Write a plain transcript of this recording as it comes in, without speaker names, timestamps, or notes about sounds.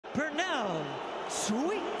Pernell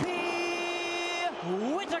Sweet Pea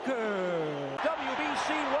Whitaker. WBC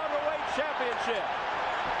Welterweight Championship.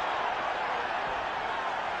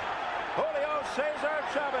 Julio Cesar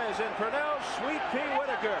Chavez and Pernell Sweet Pea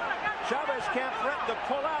Whitaker. Chavez can't threaten to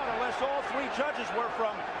pull out unless all three judges were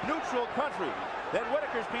from neutral countries. Then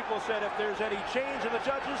Whitaker's people said if there's any change in the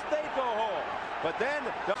judges, they'd go home. But then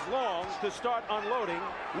long to start unloading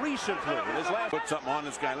recently. In his last put something on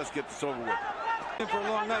this guy. Let's get this over with. For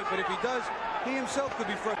a long night, but if he does, he himself could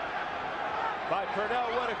be frustrated. By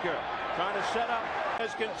Pernell Whitaker, trying to set up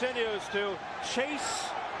as continues to chase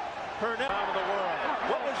Pernell out of the world.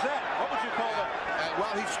 What was that? What would you call that?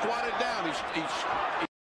 Well, he squatted down.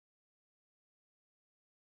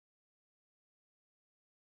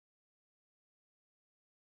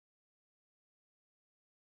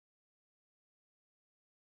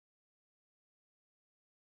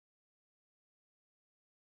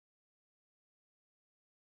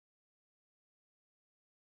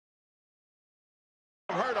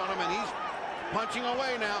 Hurt on him, and he's punching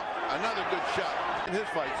away now. Another good shot in his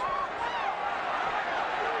fights.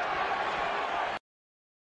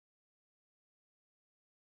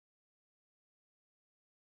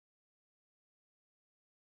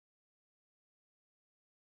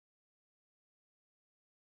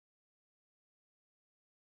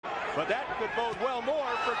 But that could bode well more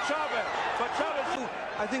for Chavez. But Chavez,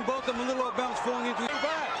 I think both of them a little off balance, falling into his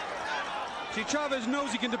back. See, Chavez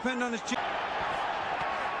knows he can depend on his chin.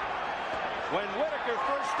 When Whitaker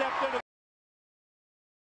first stepped into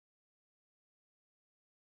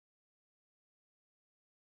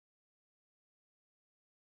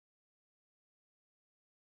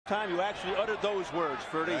time, you actually uttered those words,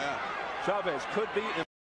 Ferdy. Yeah. Chavez could be